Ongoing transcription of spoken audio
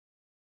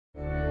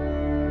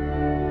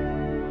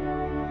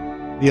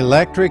The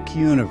electric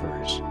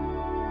universe.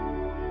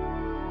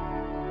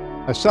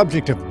 A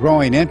subject of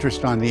growing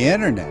interest on the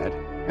internet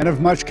and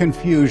of much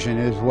confusion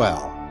as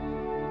well.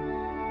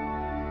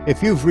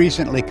 If you've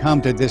recently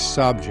come to this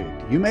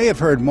subject, you may have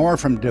heard more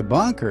from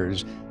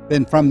debunkers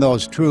than from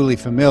those truly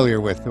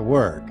familiar with the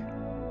work.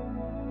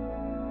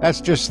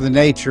 That's just the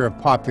nature of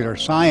popular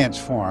science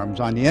forums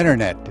on the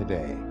internet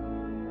today.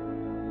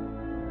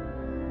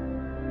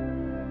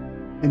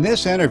 In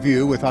this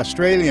interview with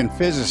Australian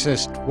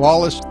physicist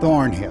Wallace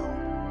Thornhill,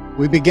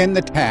 we begin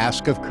the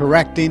task of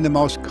correcting the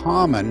most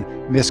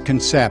common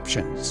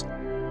misconceptions.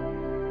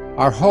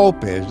 Our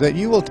hope is that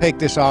you will take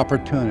this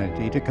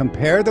opportunity to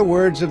compare the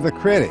words of the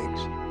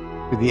critics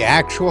to the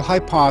actual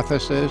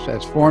hypothesis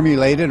as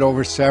formulated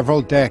over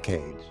several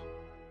decades.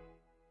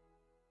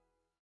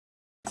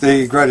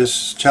 The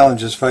greatest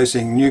challenges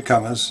facing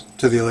newcomers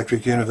to the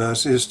electric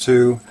universe is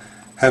to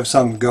have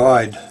some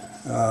guide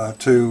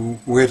to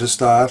where to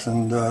start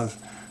and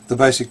the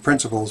basic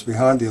principles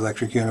behind the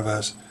electric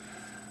universe.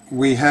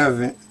 We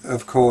have,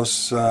 of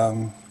course,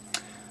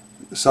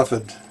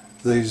 suffered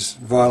these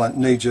violent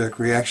knee-jerk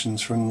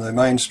reactions from the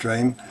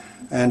mainstream,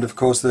 and of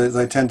course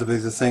they tend to be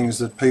the things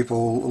that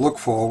people look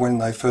for when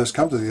they first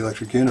come to the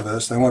electric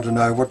universe. They want to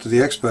know, what do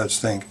the experts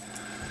think?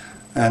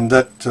 And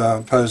that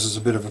poses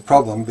a bit of a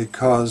problem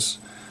because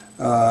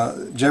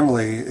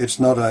generally it's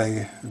not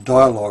a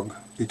dialogue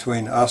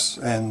between us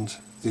and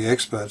the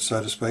experts,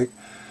 so to speak,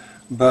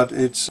 but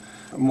it's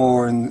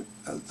more in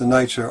the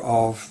nature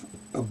of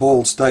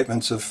bald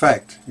statements of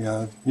fact. You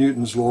know,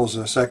 Newton's laws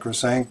are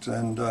sacrosanct,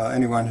 and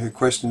anyone who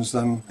questions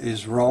them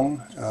is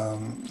wrong.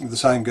 The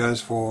same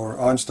goes for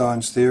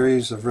Einstein's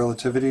theories of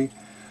relativity.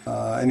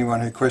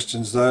 Anyone who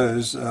questions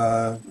those,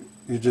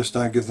 you just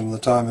don't give them the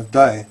time of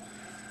day.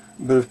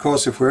 But of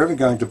course, if we're ever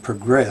going to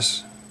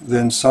progress,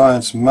 then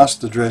science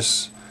must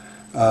address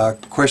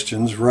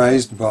questions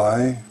raised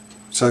by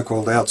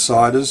so-called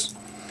outsiders,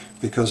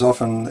 because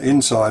often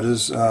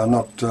insiders are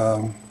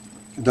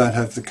don't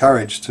have the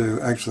courage to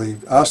actually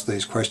ask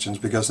these questions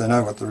because they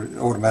know what the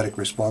automatic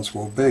response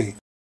will be.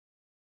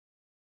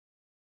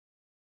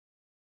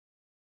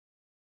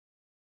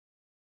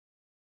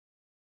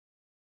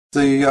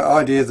 The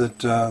idea that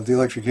the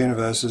electric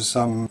universe is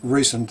some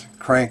recent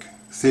crank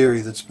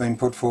theory that's been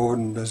put forward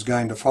and has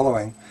gained a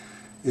following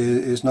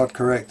is not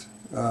correct.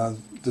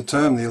 The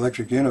term the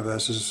electric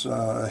universe is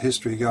a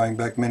history going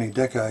back many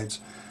decades,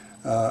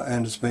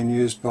 and it's been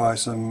used by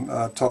some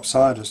top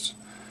scientists.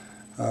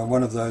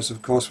 One of those,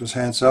 of course, was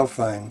Hans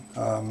Alfvén,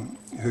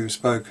 who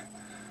spoke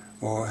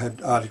or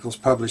had articles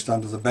published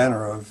under the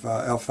banner of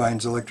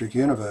Alfvén's electric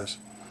universe.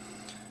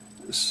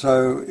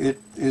 So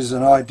it is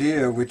an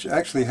idea which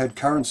actually had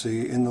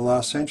currency in the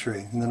last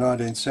century, in the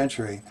 19th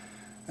century.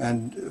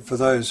 And for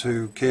those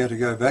who care to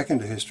go back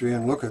into history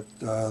and look at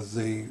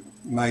the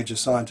major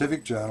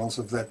scientific journals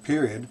of that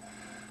period,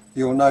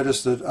 you'll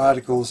notice that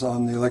articles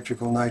on the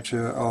electrical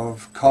nature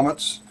of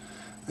comets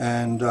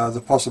and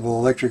the possible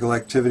electrical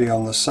activity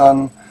on the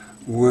sun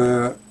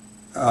were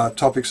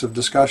topics of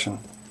discussion.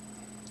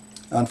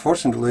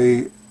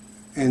 Unfortunately,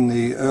 in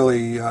the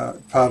early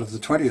part of the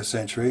 20th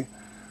century,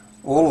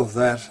 all of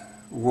that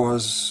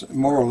was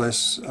more or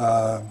less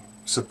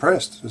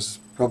suppressed, is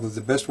probably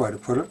the best way to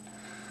put it,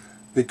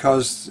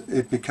 because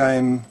it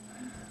became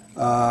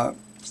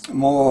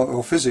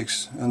or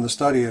physics and the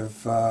study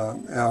of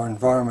our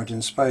environment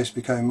in space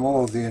became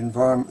more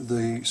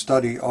the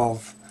study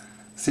of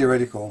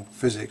theoretical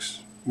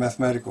physics,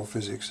 mathematical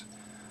physics,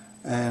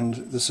 and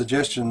the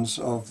suggestions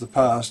of the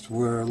past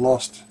were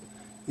lost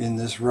in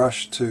this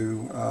rush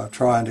to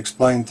try and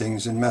explain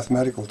things in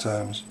mathematical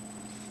terms.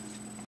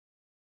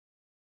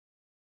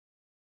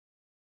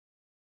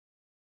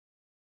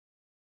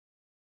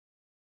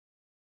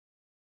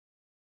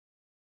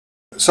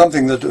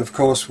 Something that, of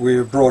course,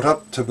 we're brought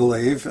up to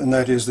believe, and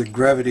that is that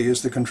gravity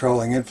is the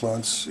controlling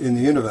influence in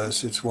the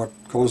universe. It's what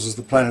causes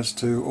the planets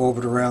to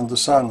orbit around the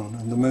sun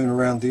and the moon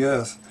around the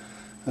earth,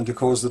 and to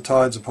cause the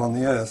tides upon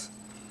the earth.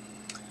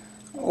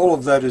 All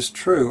of that is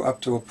true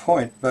up to a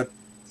point, but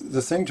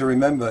the thing to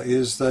remember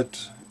is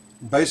that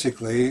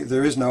basically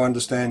there is no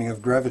understanding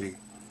of gravity.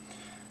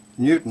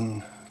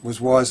 Newton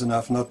was wise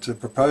enough not to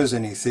propose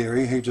any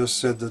theory. He just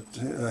said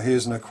that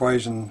here's an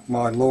equation,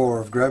 my law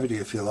of gravity,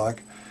 if you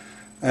like,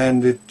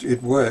 and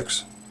it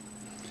works,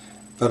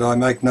 but I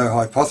make no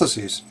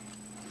hypotheses.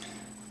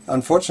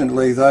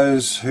 Unfortunately,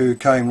 those who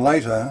came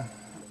later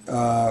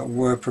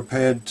were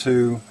prepared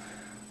to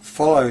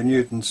follow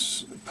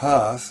Newton's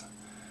path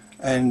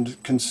and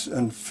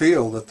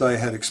feel that they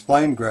had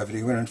explained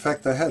gravity, when in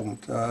fact they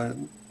hadn't.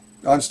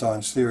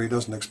 Einstein's theory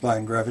doesn't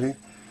explain gravity.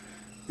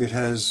 It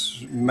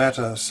has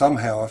matter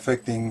somehow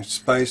affecting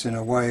space in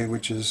a way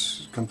which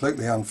is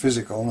completely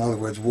unphysical, in other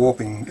words,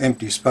 warping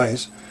empty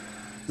space.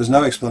 There's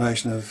no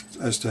explanation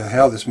as to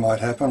how this might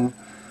happen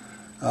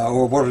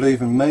or what it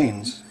even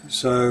means.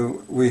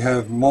 So we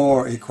have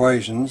more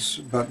equations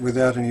but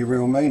without any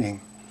real meaning.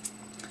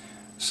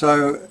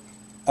 So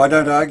I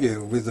don't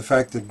argue with the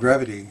fact that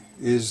gravity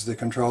is the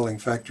controlling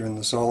factor in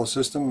the solar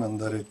system and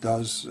that it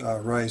does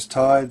raise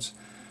tides.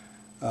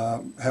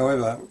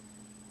 However,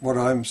 what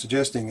I'm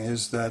suggesting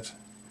is that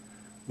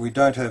we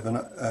don't have an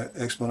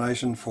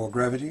explanation for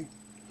gravity,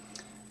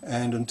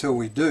 and until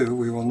we do,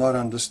 we will not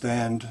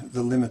understand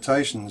the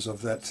limitations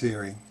of that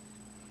theory.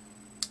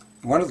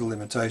 One of the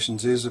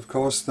limitations is, of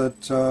course,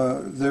 that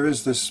there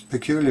is this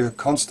peculiar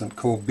constant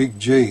called big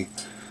G,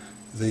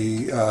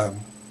 the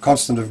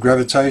constant of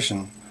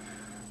gravitation.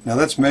 Now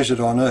that's measured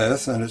on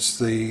Earth, and it's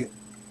the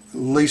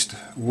least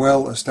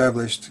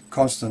well-established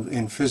constant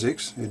in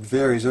physics. It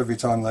varies every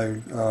time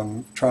they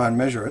try and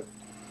measure it,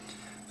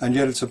 and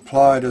yet it's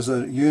applied as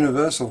a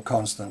universal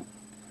constant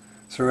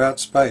throughout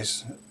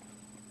space.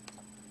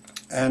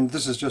 And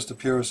this is just a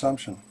pure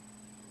assumption.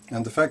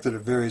 And the fact that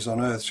it varies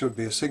on Earth should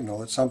be a signal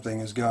that something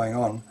is going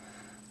on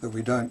that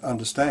we don't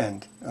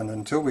understand. And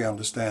until we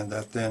understand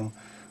that, then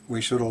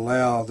we should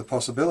allow the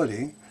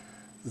possibility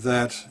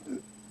that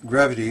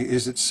gravity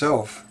is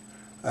itself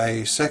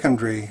a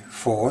secondary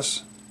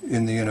force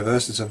in the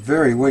universe. It's a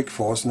very weak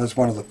force, and that's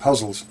one of the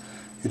puzzles.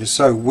 It is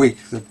so weak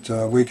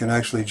that we can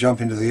actually jump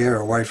into the air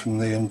away from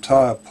the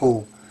entire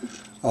pull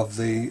of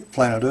the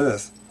planet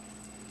Earth.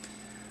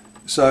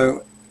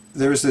 So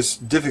there is this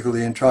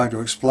difficulty in trying to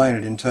explain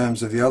it in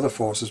terms of the other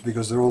forces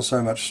because they're all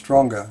so much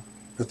stronger.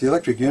 But the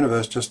electric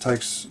universe just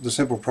takes the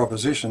simple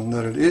proposition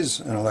that it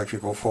is an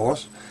electrical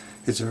force.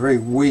 It's a very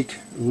weak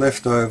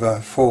leftover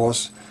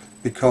force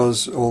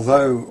because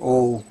although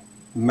all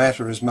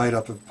matter is made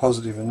up of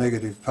positive and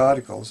negative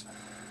particles,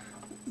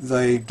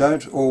 they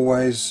don't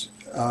always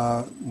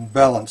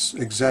balance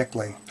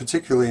exactly,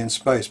 particularly in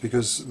space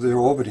because they're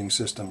orbiting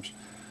systems,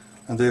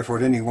 and therefore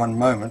at any one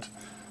moment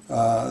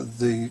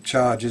the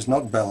charge is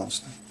not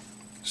balanced.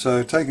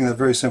 So taking that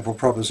very simple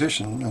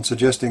proposition and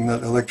suggesting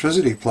that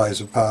electricity plays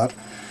a part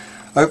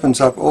opens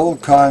up all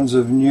kinds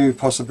of new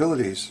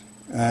possibilities,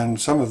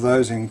 and some of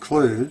those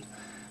include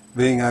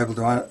being able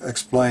to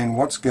explain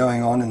what's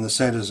going on in the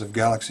centres of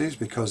galaxies,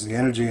 because the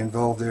energy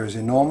involved there is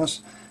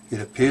enormous. It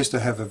appears to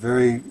have a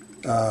very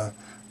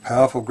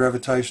powerful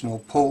gravitational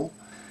pull.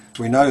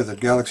 We know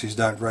that galaxies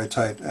don't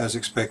rotate as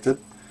expected.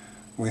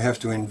 We have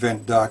to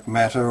invent dark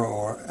matter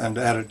and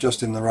add it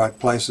just in the right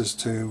places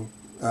to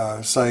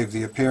save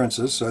the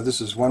appearances, so this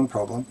is one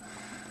problem.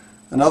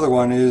 Another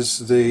one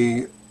is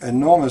the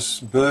enormous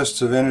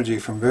bursts of energy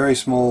from very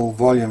small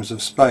volumes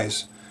of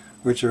space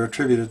which are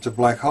attributed to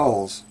black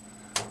holes.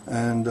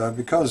 And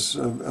because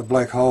a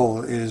black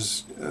hole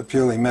is a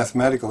purely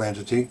mathematical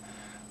entity,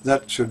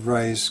 that should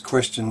raise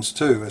questions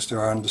too as to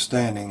our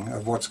understanding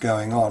of what's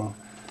going on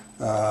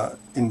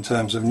in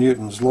terms of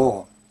Newton's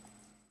law.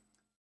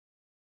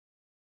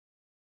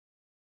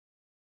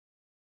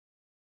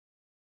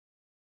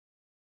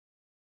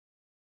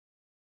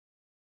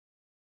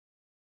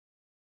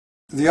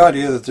 The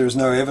idea that there is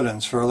no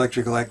evidence for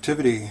electrical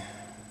activity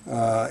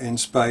in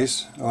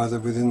space, either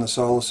within the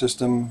solar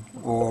system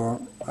or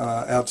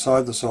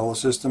outside the solar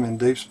system in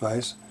deep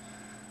space,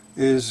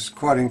 is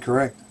quite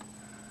incorrect.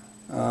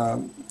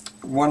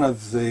 One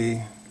of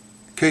the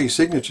key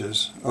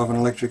signatures of an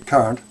electric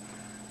current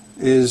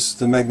is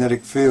the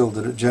magnetic field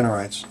that it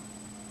generates.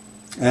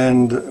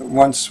 And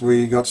once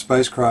we got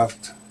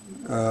spacecraft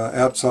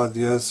outside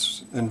the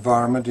Earth's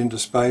environment into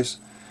space,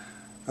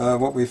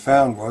 what we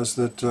found was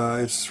that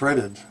it's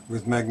threaded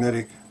with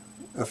magnetic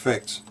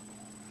effects.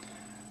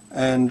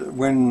 And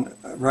when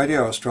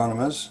radio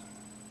astronomers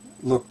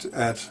looked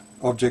at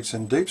objects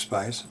in deep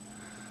space,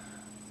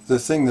 the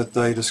thing that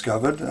they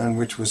discovered, and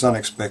which was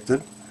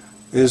unexpected,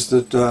 is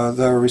that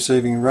they were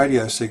receiving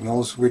radio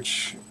signals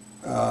which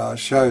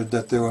showed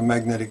that there were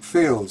magnetic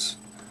fields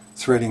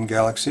threading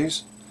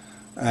galaxies,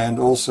 and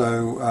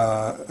also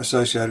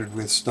associated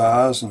with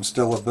stars and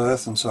stellar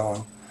birth and so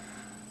on.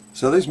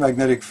 So these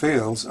magnetic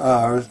fields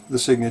are the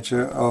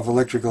signature of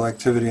electrical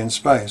activity in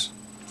space.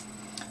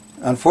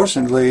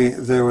 Unfortunately,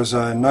 there was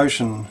a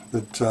notion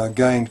that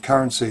gained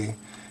currency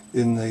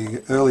in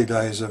the early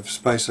days of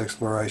space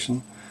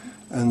exploration,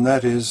 and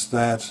that is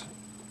that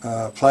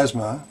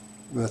plasma,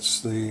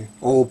 that's the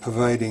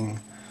all-pervading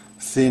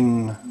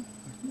thin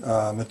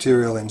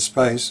material in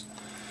space,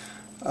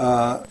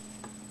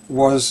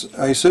 was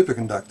a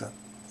superconductor.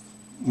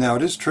 Now,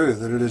 it is true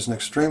that it is an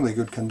extremely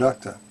good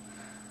conductor.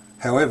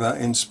 However,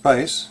 in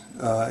space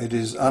it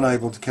is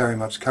unable to carry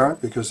much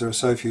current because there are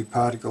so few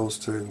particles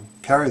to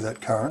carry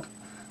that current,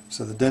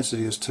 so the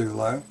density is too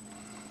low.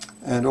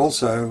 And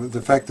also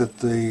the fact that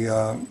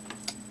the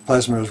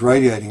plasma is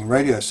radiating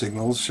radio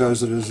signals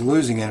shows that it is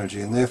losing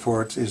energy, and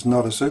therefore it is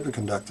not a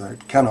superconductor.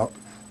 It cannot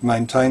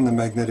maintain the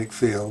magnetic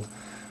field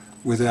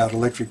without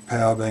electric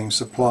power being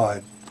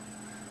supplied.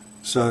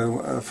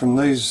 So from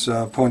these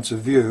points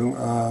of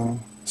view,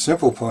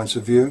 simple points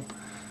of view,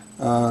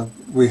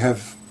 we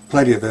have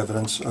plenty of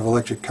evidence of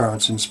electric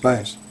currents in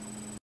space.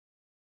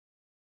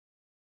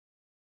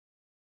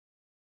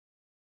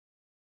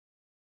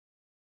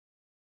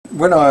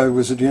 When I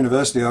was at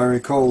university, I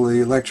recall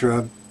the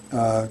lecturer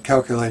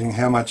calculating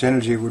how much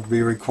energy would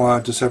be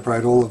required to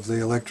separate all of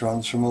the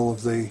electrons from all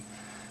of the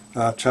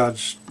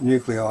charged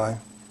nuclei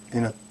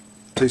in a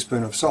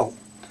teaspoon of salt.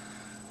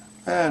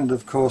 And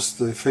of course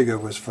the figure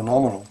was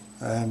phenomenal.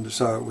 and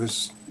so it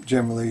was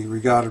generally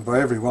regarded by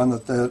everyone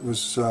that that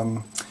was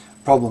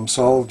problem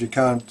solved. You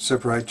can't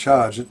separate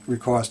charge, it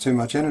requires too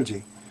much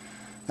energy.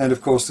 And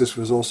of course this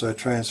was also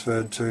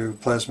transferred to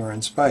plasma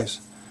in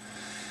space.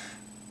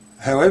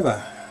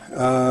 However,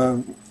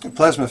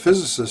 plasma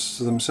physicists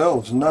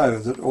themselves know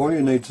that all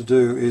you need to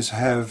do is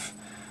have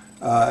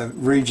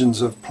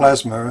regions of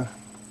plasma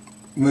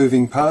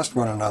moving past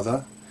one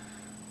another,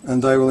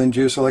 and they will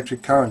induce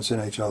electric currents in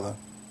each other.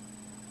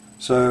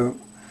 So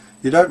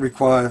you don't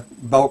require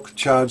bulk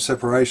charge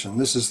separation.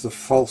 This is the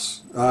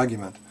false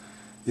argument.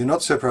 You're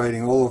not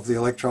separating all of the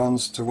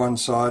electrons to one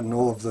side and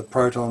all of the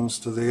protons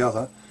to the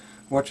other.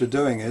 What you're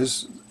doing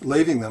is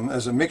leaving them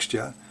as a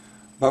mixture,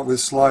 but with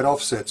slight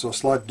offsets or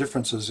slight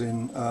differences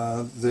in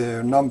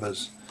their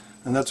numbers.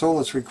 And that's all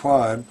that's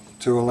required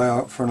to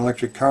allow for an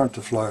electric current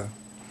to flow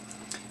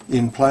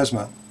in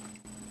plasma.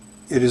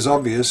 It is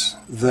obvious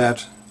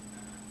that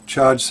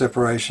charge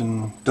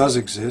separation does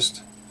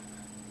exist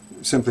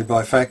simply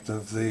by fact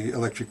of the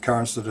electric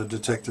currents that are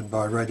detected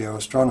by radio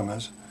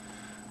astronomers,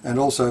 and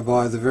also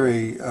by the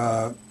very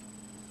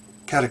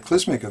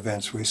cataclysmic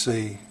events we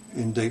see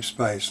in deep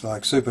space,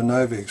 like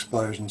supernovae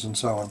explosions and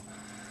so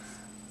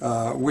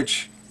on,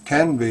 which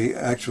can be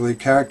actually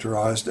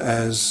characterized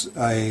as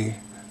a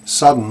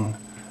sudden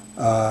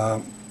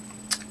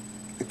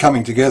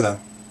coming together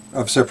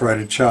of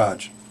separated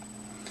charge.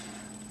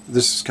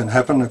 This can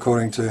happen,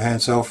 according to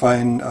Hans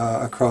Alfvén,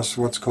 across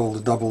what's called a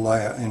double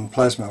layer in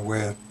plasma,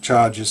 where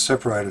charge is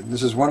separated.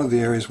 This is one of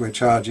the areas where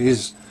charge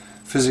is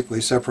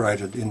physically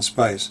separated in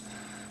space.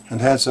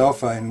 And Hans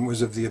Alfvén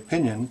was of the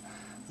opinion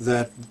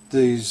that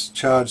these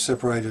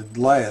charge-separated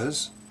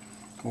layers,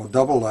 or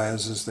double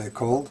layers as they're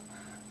called,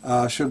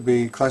 should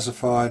be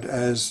classified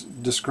as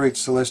discrete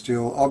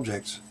celestial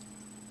objects,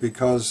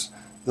 because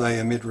they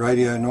emit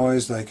radio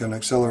noise, they can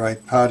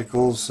accelerate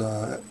particles,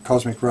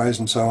 cosmic rays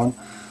and so on,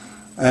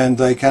 and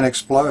they can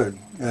explode,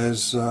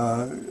 as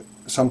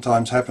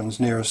sometimes happens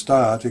near a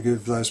star, to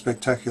give those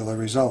spectacular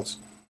results.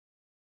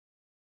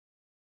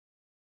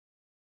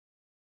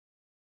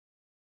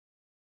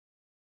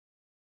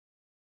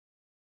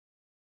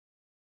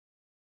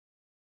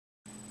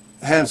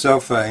 Hans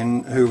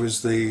Alfvén, who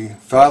was the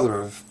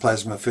father of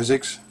plasma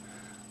physics,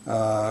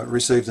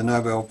 received the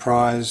Nobel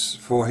Prize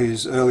for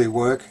his early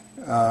work,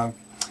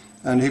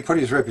 and he put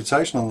his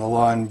reputation on the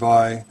line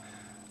by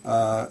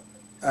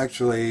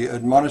actually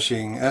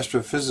admonishing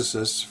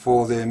astrophysicists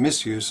for their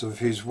misuse of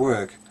his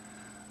work,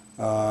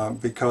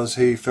 because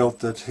he felt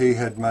that he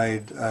had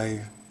made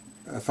a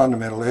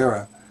fundamental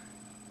error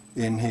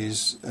in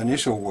his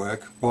initial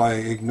work by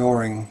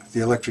ignoring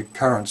the electric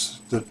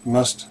currents that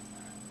must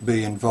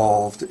be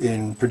involved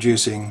in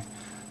producing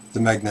the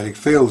magnetic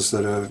fields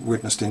that are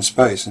witnessed in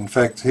space. In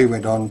fact, he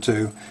went on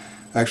to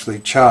actually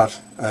chart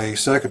a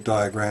circuit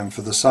diagram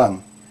for the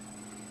Sun.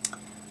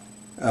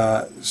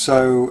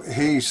 So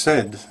he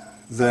said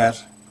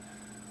that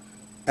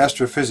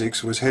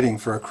astrophysics was heading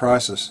for a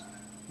crisis.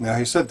 Now,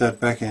 he said that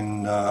back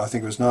in, I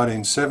think it was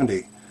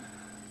 1970,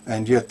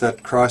 and yet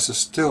that crisis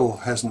still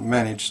hasn't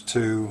managed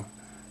to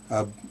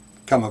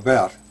come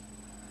about,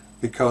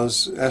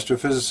 because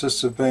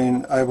astrophysicists have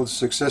been able to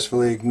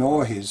successfully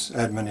ignore his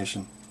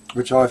admonition,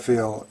 which I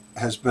feel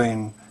has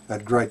been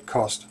at great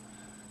cost,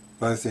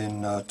 both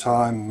in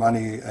time,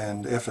 money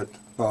and effort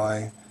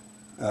by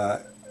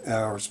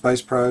our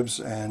space probes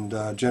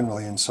and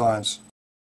generally in science